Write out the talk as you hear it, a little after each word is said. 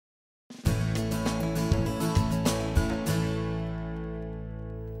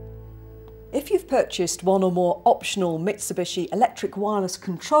If you've purchased one or more optional Mitsubishi electric wireless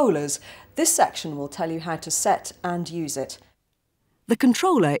controllers, this section will tell you how to set and use it. The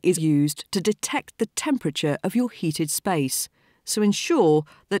controller is used to detect the temperature of your heated space, so ensure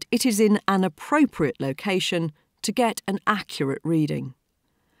that it is in an appropriate location to get an accurate reading.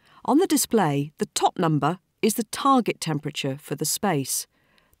 On the display, the top number is the target temperature for the space.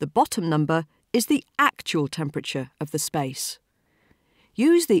 The bottom number is the actual temperature of the space.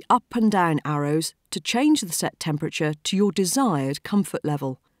 Use the up and down arrows to change the set temperature to your desired comfort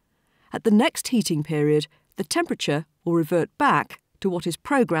level. At the next heating period, the temperature will revert back to what is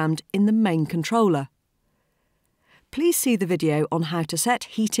programmed in the main controller. Please see the video on how to set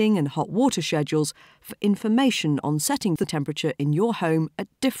heating and hot water schedules for information on setting the temperature in your home at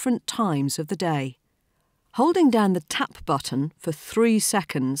different times of the day. Holding down the tap button for 3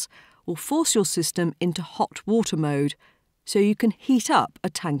 seconds will force your system into hot water mode, so you can heat up a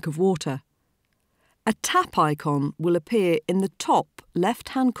tank of water. A tap icon will appear in the top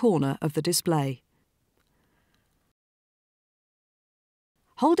left-hand corner of the display.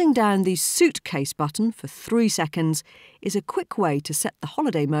 Holding down the suitcase button for 3 seconds is a quick way to set the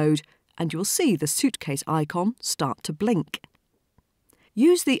holiday mode, and you'll see the suitcase icon start to blink.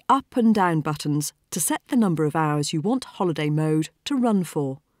 Use the up and down buttons to set the number of hours you want holiday mode to run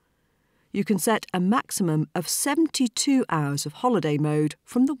for. You can set a maximum of 72 hours of holiday mode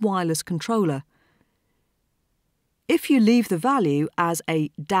from the wireless controller. If you leave the value as a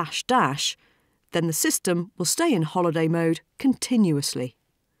 --, then the system will stay in holiday mode continuously.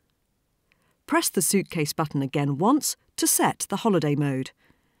 Press the suitcase button again once to set the holiday mode.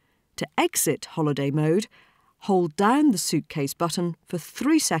 To exit holiday mode, hold down the suitcase button for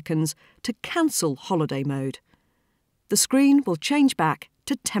 3 seconds to cancel holiday mode. The screen will change back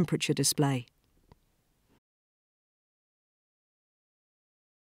to temperature display.